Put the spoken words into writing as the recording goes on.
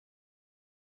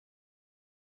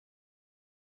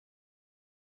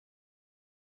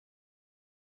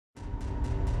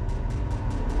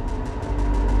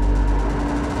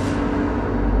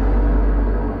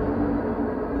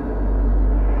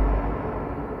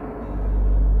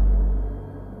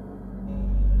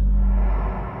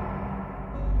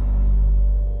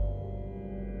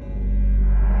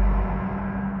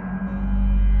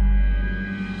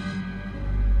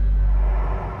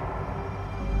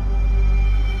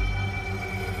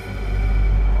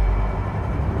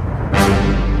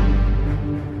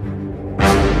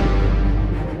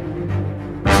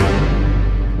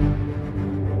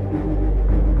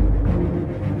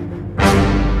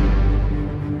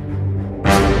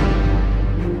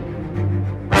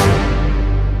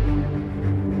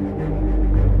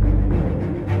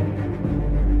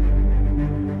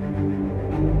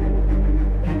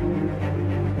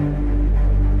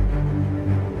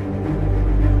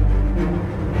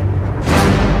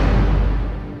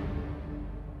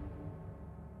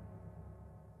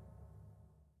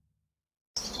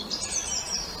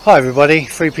Hi everybody,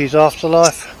 3P's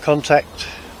Afterlife, contact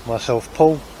myself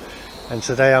Paul, and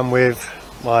today I'm with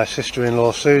my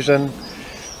sister-in-law Susan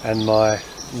and my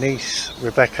niece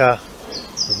Rebecca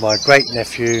with my great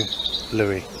nephew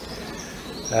Louis.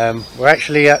 We're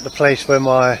actually at the place where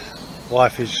my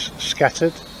wife is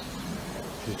scattered.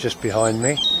 She's just behind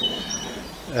me.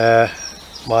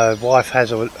 My wife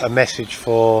has a message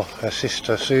for her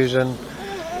sister Susan,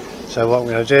 so what I'm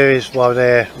going to do is, while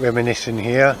they're reminiscing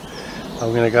here,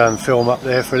 I'm going to go and film up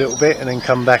there for a little bit and then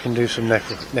come back and do some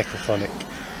necrophonic.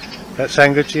 That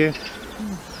sound good to you?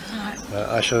 Alright.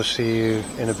 I shall see you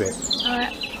in a bit.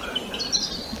 Alright.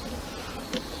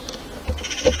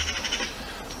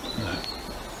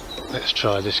 Let's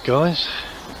try this, guys.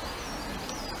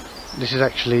 This is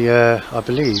actually, I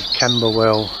believe,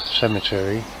 Camberwell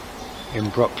Cemetery in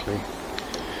Brockley.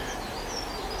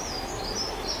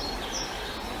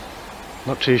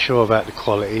 Not too sure about the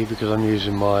quality because I'm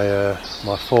using my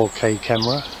my 4K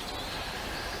camera,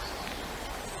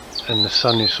 and the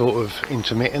sun is sort of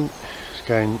intermittent. It's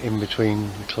going in between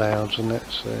the clouds and that,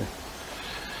 so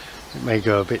it may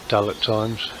go a bit dull at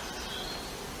times.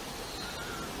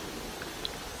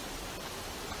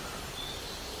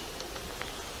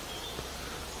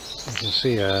 You can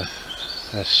see how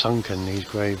sunken these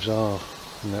graves are,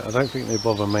 and I don't think they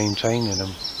bother maintaining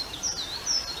them.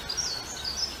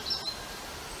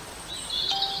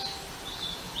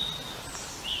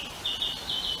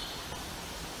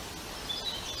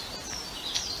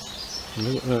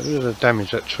 Look at the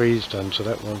damage that tree's done to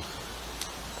that one.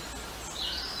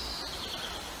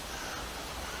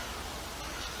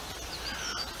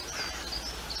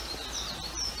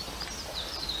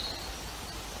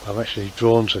 I'm actually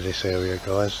drawn to this area,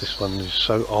 guys. This one is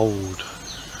so old,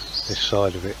 this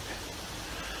side of it.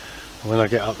 And when I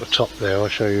get up the top there, I'll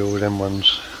show you all them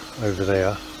ones over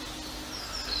there.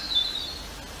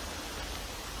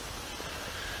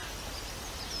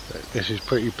 This is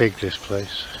pretty big, this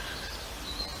place.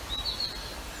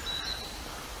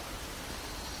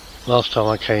 Last time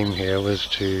I came here was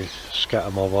to scatter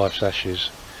my wife's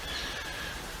ashes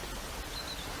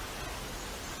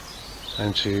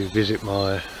and to visit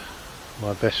my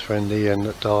best friend Ian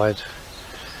that died.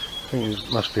 I think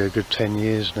it must be a good 10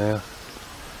 years now,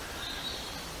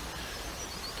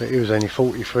 but he was only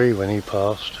 43 when he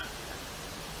passed.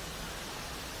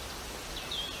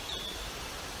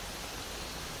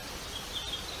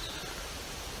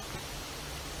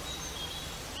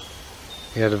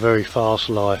 He had a very fast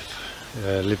life,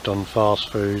 lived on fast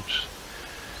foods,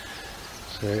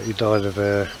 so he died of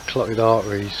clotted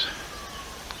arteries.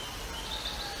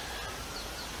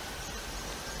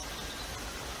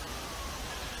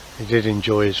 He did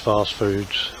enjoy his fast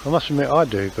foods. I must admit I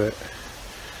do, but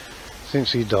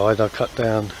since he died I cut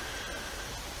down,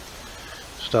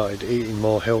 started eating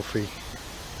more healthy.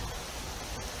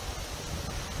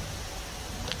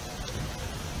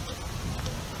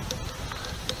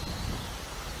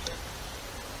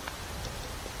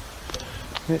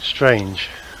 It's strange,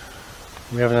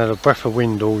 we haven't had a breath of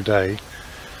wind all day,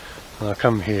 and I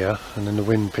come here and then the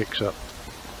wind picks up.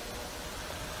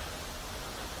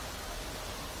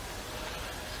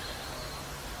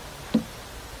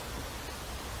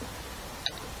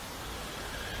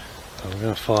 I'm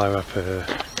going to fire up a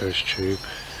ghost tube,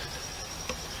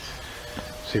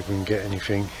 see if we can get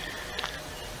anything.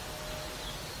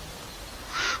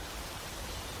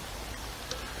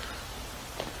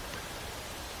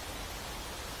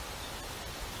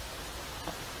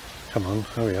 Come on,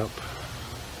 hurry up.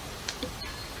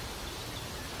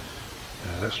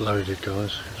 Yeah, that's loaded,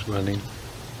 guys. It's running.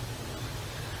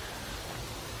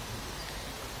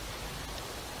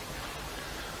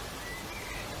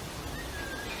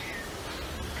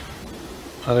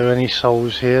 Are there any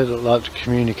souls here that like to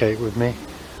communicate with me?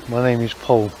 My name is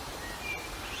Paul.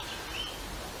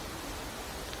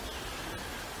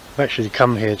 I've actually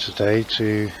come here today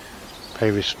to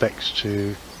pay respects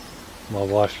to my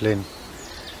wife Lynn.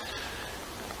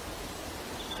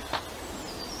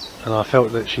 And I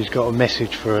felt that she's got a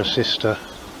message for her sister.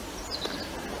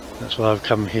 That's why I've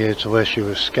come here to where she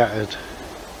was scattered,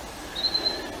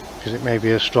 because it may be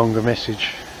a stronger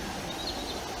message.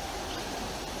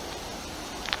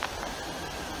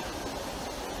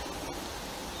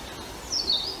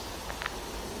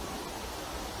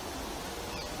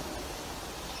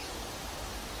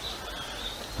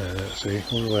 Let's see,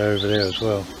 all the way over there as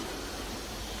well.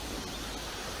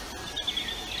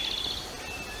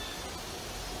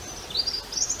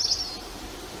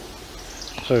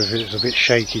 So if it's a bit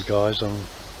shaky, guys, I'm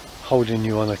holding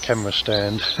you on a camera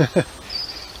stand.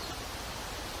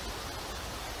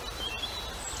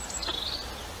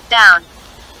 Down.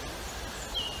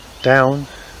 Down?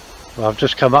 Well, I've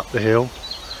just come up the hill.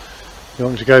 You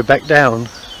want me to go back down?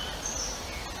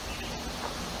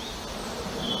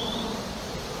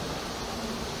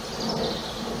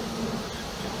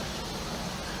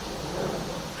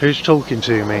 Who's talking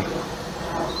to me?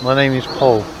 My name is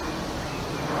Paul.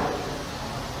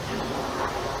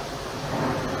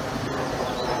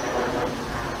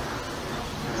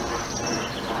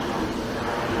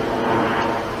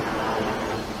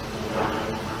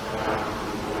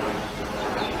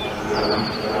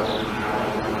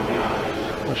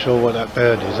 Not sure what that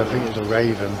bird is. I think it's a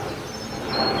raven.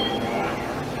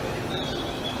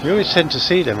 You always tend to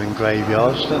see them in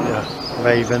graveyards, don't you?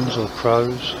 Ravens or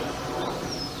crows.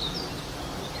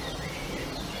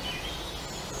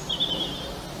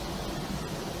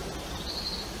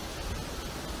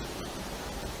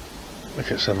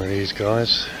 Look at some of these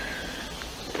guys.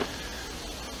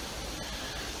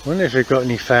 I wonder if they've got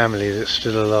any family that's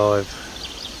still alive.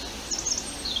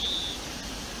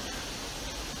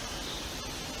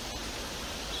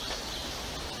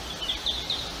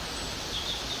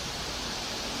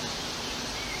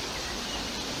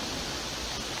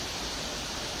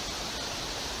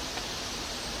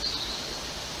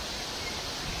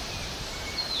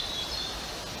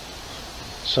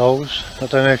 Souls, I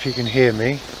don't know if you can hear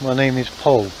me. My name is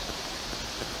Paul.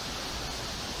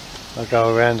 I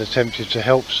go around attempting to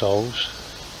help souls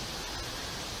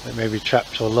that may be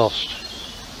trapped or lost.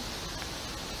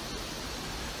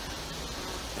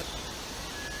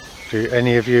 Do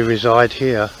any of you reside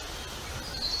here,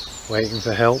 waiting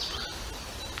for help?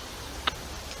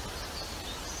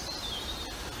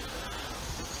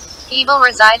 Evil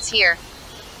resides here.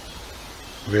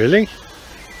 Really?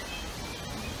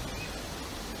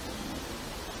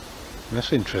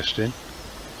 That's interesting.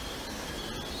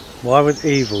 Why would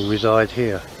evil reside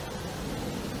here?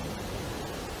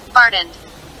 Pardoned.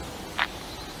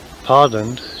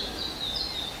 Pardoned?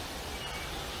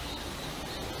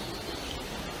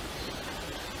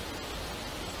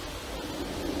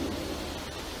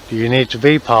 Do you need to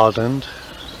be pardoned?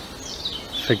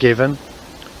 Forgiven?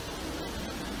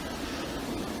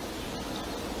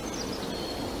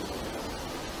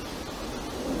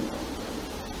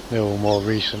 They're all more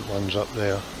recent ones up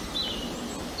there.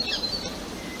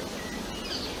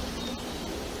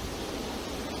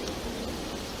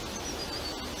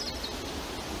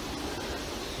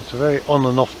 It's a very on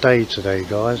and off day today,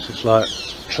 guys. It's like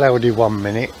cloudy 1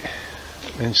 minute,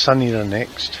 then sunny the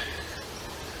next.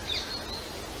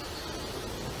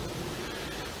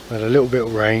 We had a little bit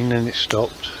of rain and it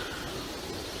stopped.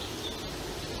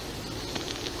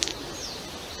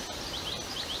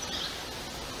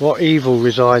 What evil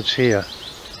resides here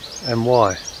and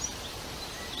why?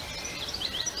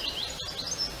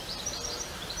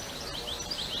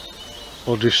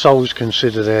 Or do souls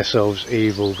consider themselves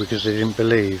evil because they didn't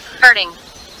believe? Hurting.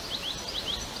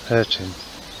 Hurting.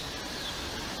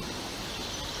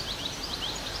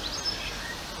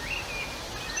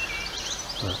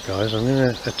 Right, guys, I'm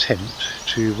going to attempt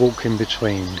to walk in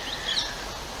between.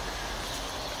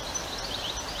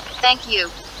 Thank you.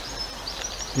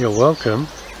 You're welcome.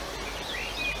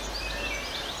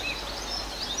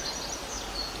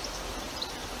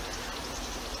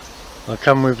 I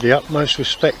come with the utmost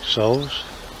respect, souls.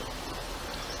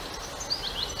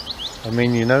 I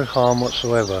mean you no harm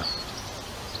whatsoever.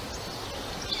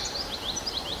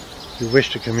 If you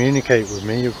wish to communicate with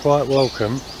me, you're quite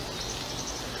welcome.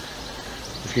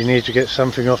 If you need to get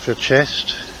something off your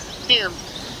chest. Doomed.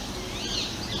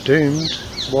 Doomed?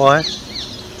 Why?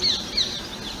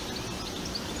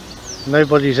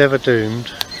 Nobody's ever doomed.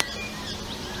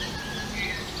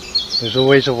 There's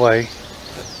always a way.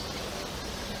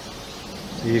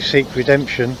 Do you seek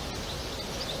redemption?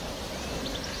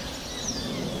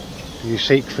 Do you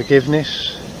seek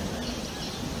forgiveness?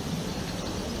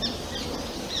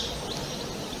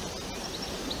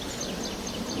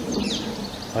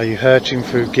 Are you hurting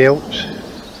through guilt?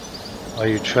 Are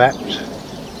you trapped?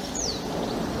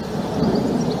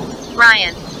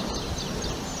 Ryan.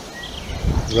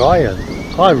 Ryan?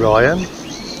 Hi Ryan.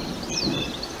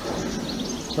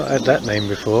 Not had that name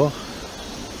before.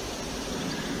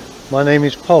 My name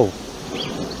is Paul.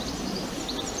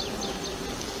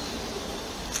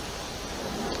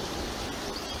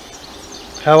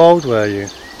 How old were you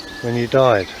when you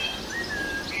died?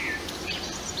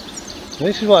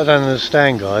 This is what I don't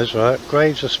understand, guys, right?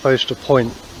 Graves are supposed to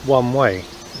point one way.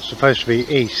 It's supposed to be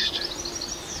east.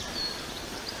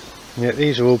 And yet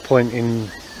these are all pointing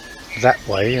that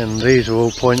way and these are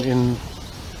all pointing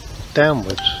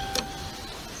downwards.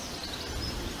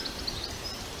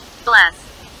 Bless.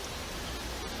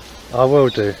 I will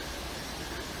do.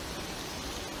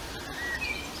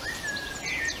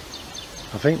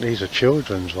 I think these are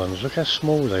children's ones. Look how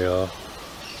small they are.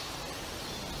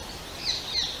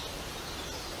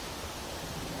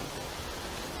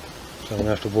 So I'm going to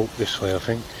have to walk this way, I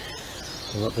think.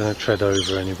 I'm not going to tread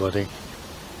over anybody.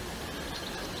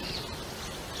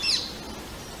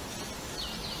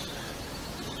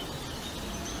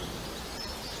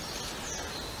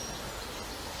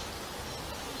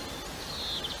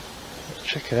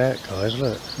 Check it out, guys,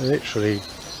 look, they're literally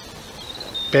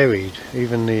buried,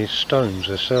 even the stones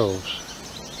themselves.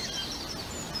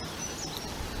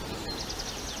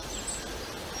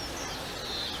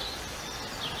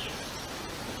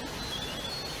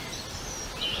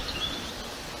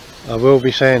 I will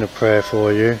be saying a prayer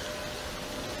for you,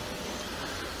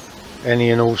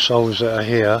 any and all souls that are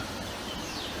here.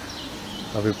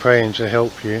 I'll be praying to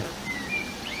help you.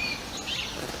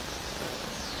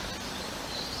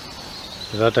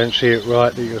 Because I don't see it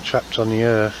right that you're trapped on the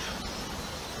earth.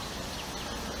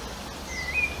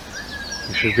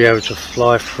 You should be able to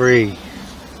fly free.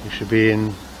 You should be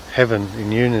in heaven,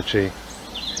 in unity.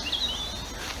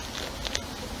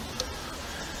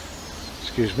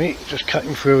 Excuse me, just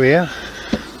cutting through here.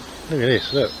 Look at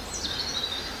this, look.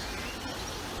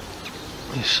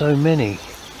 There's so many.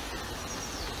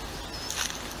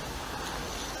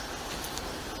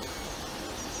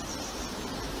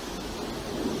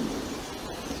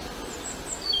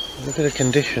 Look at the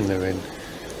condition they're in.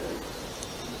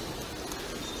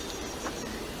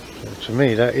 So to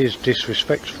me that is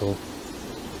disrespectful.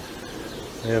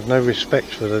 They have no respect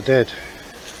for the dead.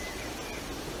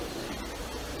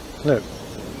 Look.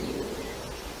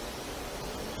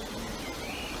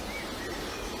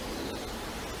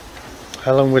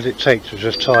 How long would it take to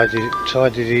just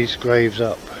tidy these graves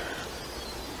up?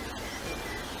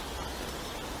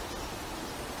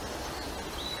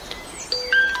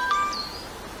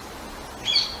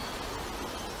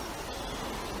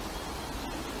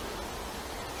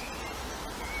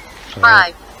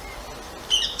 Bribe.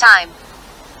 Time.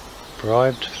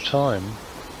 Bribed time.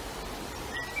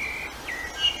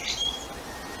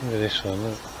 Look at this one,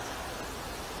 look.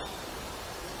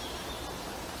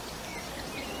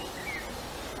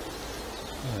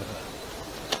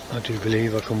 I do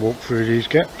believe I can walk through these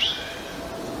gaps.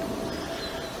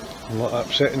 I'm not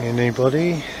upsetting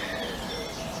anybody.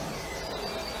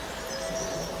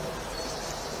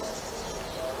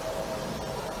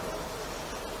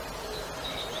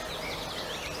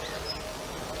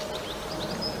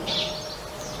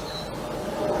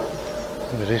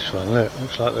 Look at this one, look,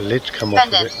 looks like the lid's come off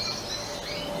of it.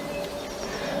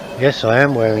 Yes, I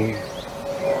am wearing,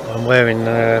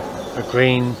 a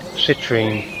green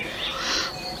citrine.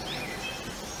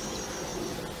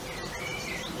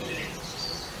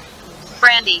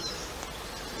 Brandy.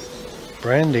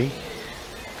 Brandy?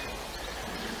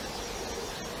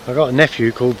 I got a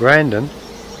nephew called Brandon.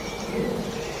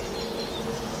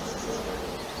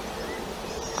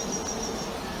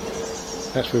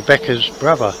 That's Rebecca's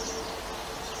brother.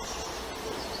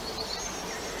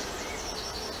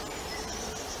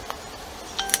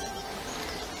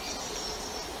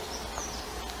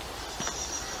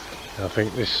 I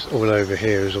think this all over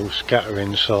here is all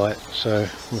scattering site, so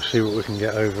we'll see what we can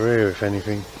get over here, if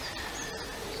anything.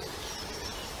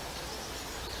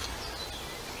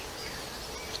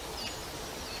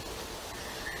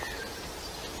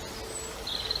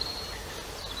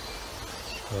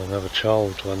 Oh, another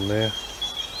child one there.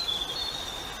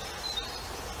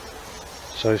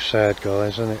 So sad,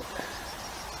 guys, isn't it?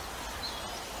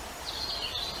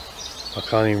 I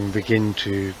can't even begin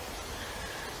to,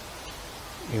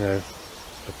 you know,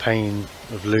 the pain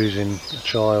of losing a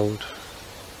child.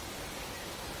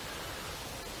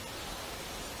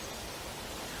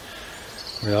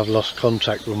 I mean, I've lost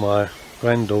contact with my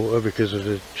granddaughter because of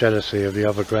the jealousy of the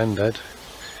other granddad.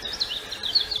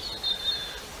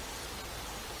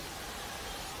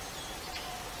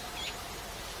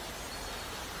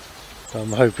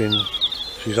 I'm hoping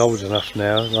she's old enough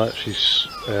now, like she's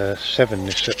 7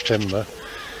 this September,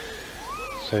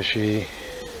 so she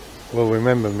will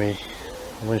remember me,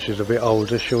 and when she's a bit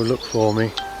older she'll look for me.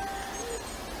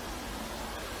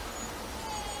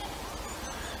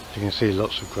 You can see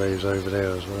lots of graves over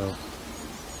there as well.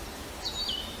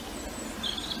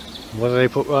 What do they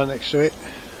put right next to it?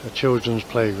 A children's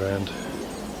playground.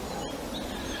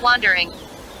 Wandering.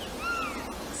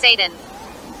 Satan.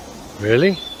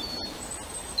 Really?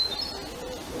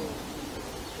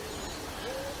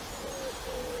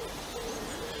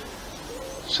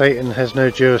 Satan has no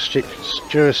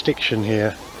jurisdiction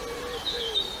here.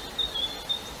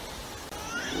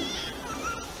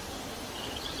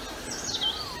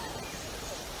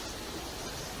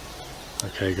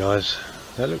 Okay guys,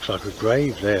 that looks like a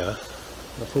grave there.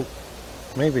 I thought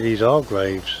maybe these are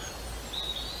graves.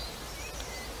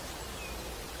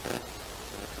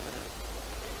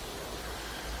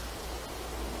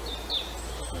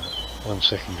 One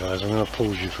second guys, I'm going to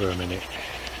pause you for a minute.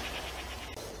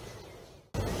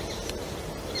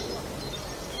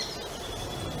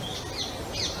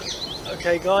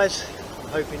 Okay guys, I'm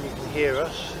hoping you can hear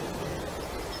us.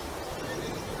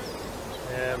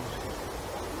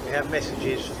 We have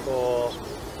messages for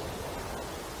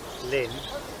Lynn,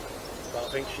 but I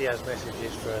think she has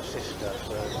messages for her sister,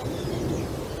 so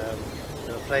I'm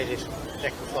going to play this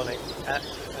Necrophonic app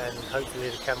and hopefully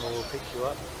the camera will pick you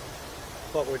up.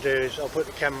 What we'll do is I'll put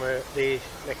the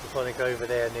Necrophonic over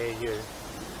there near you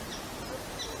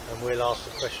and we'll ask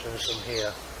the questions from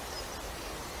here.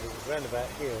 It was round about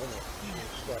here, wasn't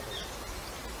it?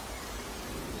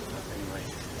 Anyway.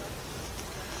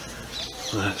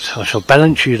 Right, so I shall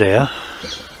balance you there.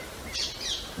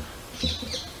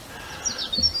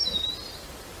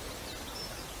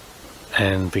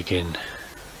 And begin.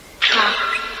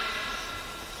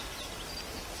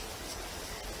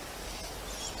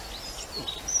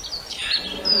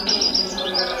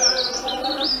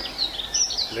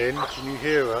 Lynn, can you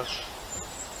hear us?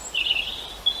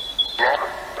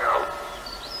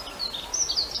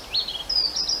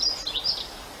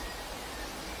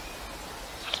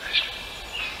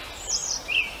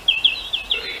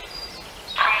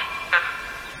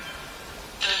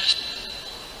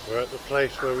 We're at the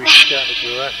place where we scattered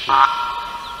your ashes.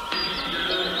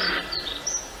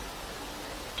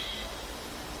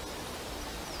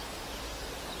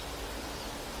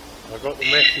 I got the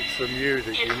message from you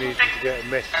that you needed to get a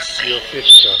message to your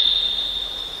sister.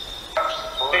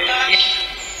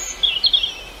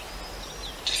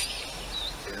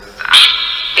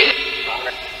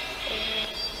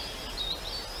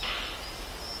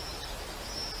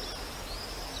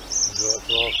 Would you like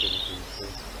to ask anything,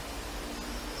 please?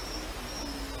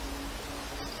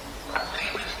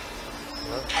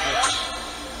 No? How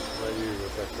about you,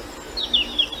 Rebecca?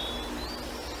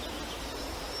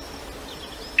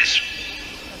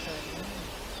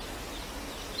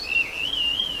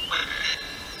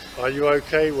 Are you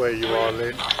okay where you are,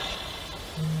 Lynn?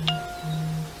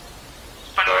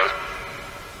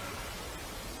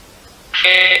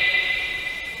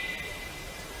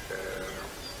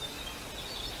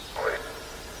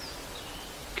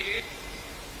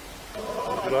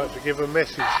 Would you like to give a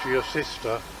message to your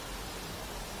sister?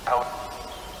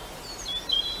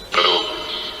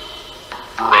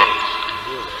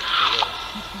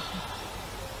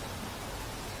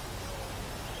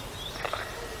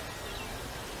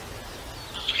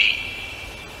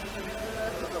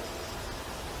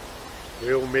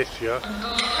 We all miss you.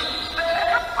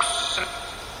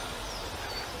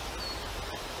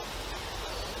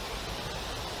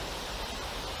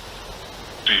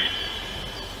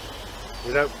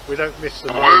 We don't miss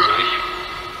the moment.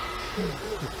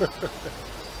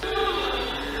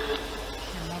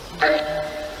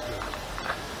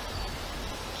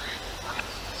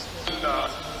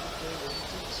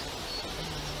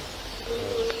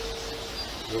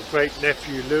 Your great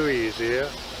nephew Louis is here.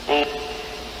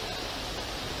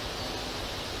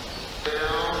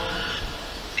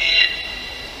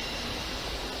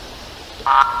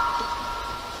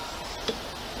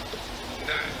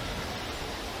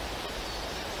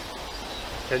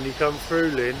 Can you come through,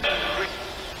 Lynn?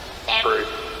 Through.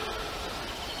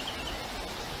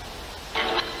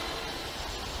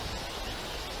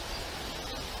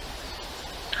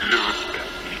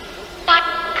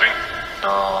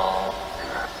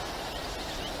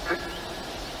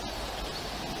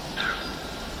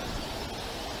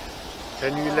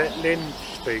 Can you let Lynn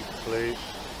speak, please?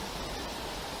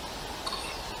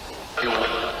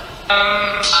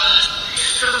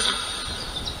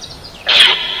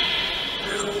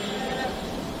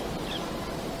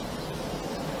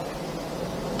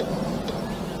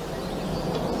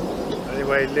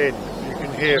 Anyway, Lynn, if you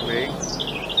can hear me,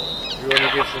 you want to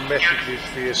give some messages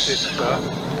for your sister,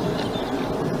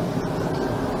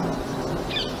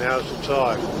 now's the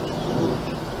time.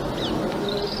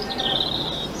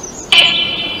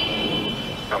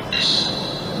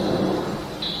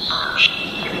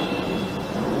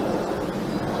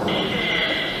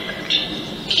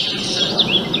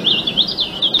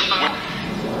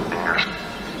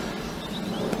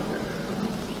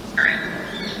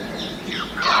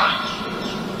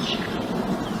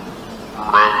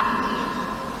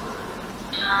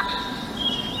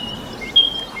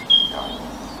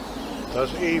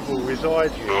 Does evil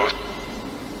reside here?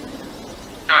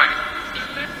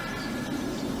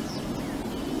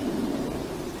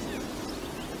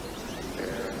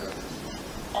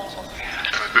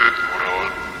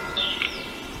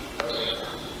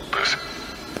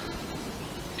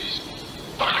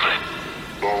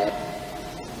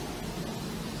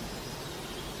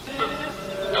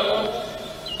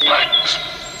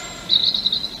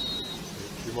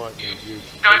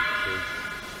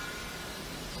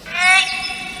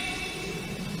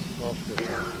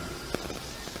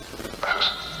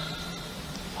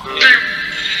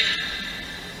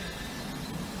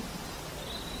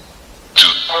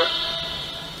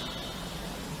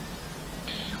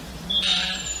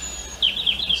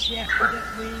 She after that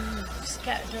we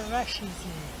scattered the rushes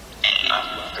in.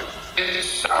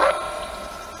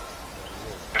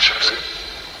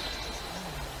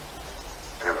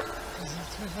 Because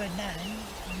that's with her name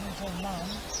and with her mum.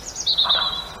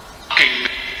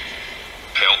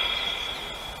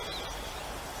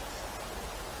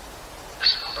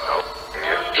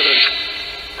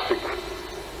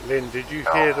 Lynn, did you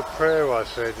hear the prayer I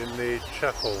said in the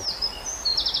chapel?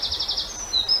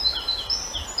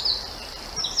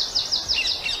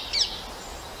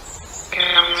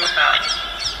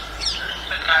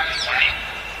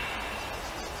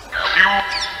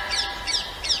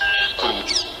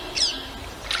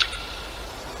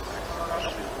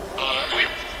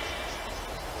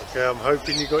 Okay, I'm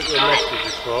hoping you got your message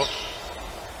across.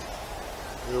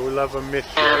 We all love and miss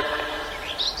you.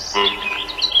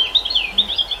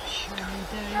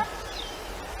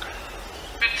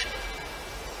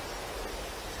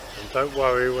 And don't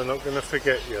worry, we're not going to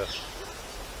forget you.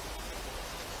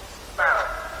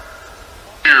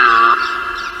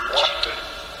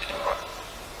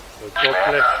 So God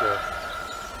bless you.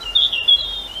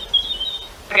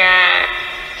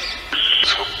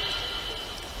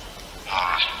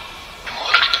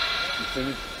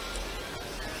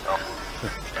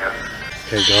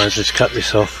 Okay guys, let's cut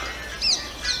this off.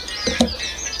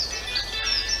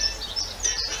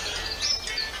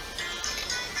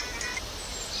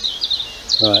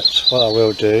 Right, what I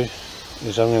will do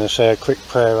is I'm going to say a quick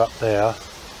prayer up there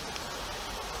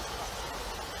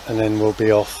and then we'll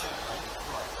be off.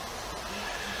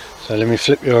 So let me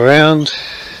flip you around.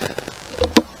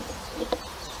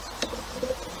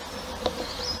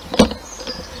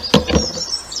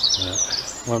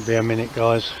 Right, won't be a minute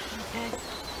guys.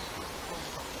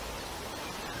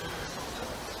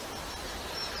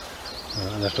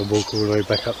 Right, I'll have to walk all the way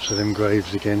back up to them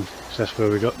graves again, because that's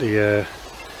where we got the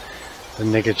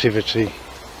negativity.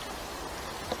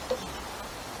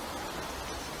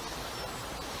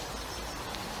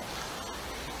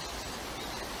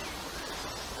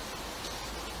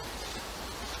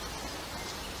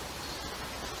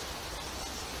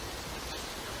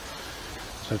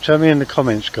 So tell me in the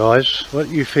comments guys what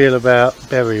you feel about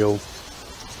burial.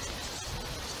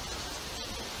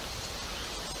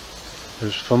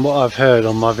 Because from what I've heard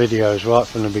on my videos right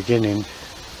from the beginning,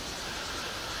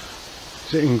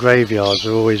 in graveyards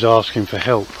are always asking for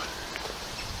help,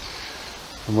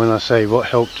 and when I say what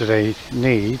help do they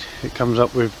need, it comes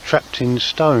up with trapped in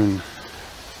stone.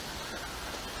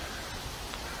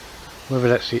 Whether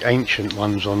that's the ancient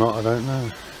ones or not, I don't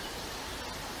know,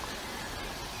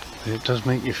 but it does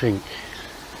make you think.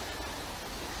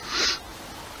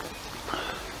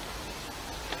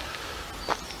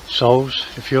 Souls,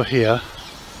 if you're here,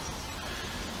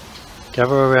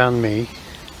 gather around me.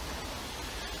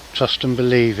 Trust and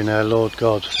believe in our Lord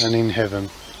God and in heaven.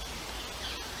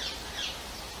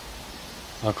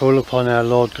 I call upon our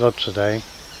Lord God today,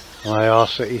 and I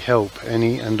ask that He help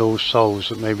any and all souls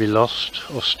that may be lost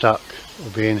or stuck or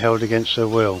being held against their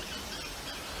will.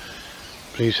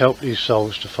 Please help these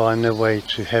souls to find their way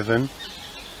to heaven,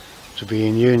 to be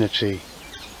in unity,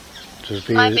 to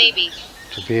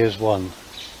be as one.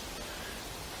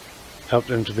 Help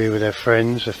them to be with their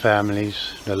friends, their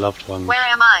families, their loved ones. Where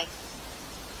am I?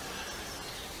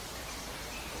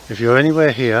 If you're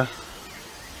anywhere here,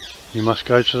 you must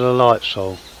go to the light,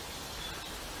 soul.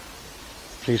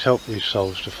 Please help these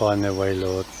souls to find their way,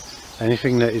 Lord.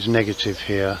 Anything that is negative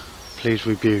here, please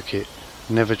rebuke it,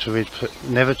 never to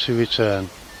return.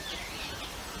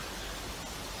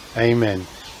 Amen.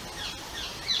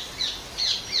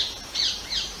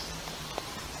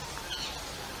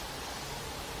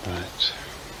 Right.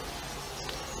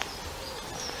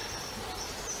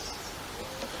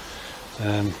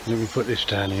 Let me put this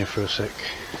down here for a sec.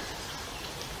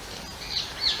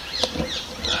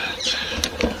 Right.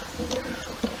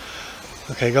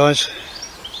 Okay guys,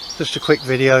 just a quick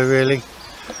video really.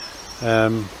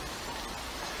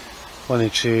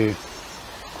 Wanted to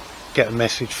get a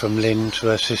message from Lynn to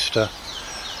her sister.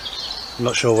 I'm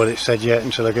not sure what it said yet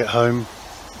until I get home,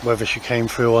 whether she came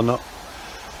through or not,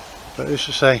 but who's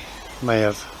to say, may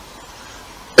have.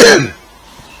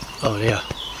 Oh yeah.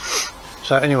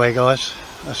 So anyway guys,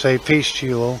 I say peace to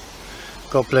you all,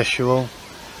 God bless you all,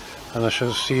 and I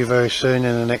shall see you very soon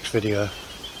in the next video.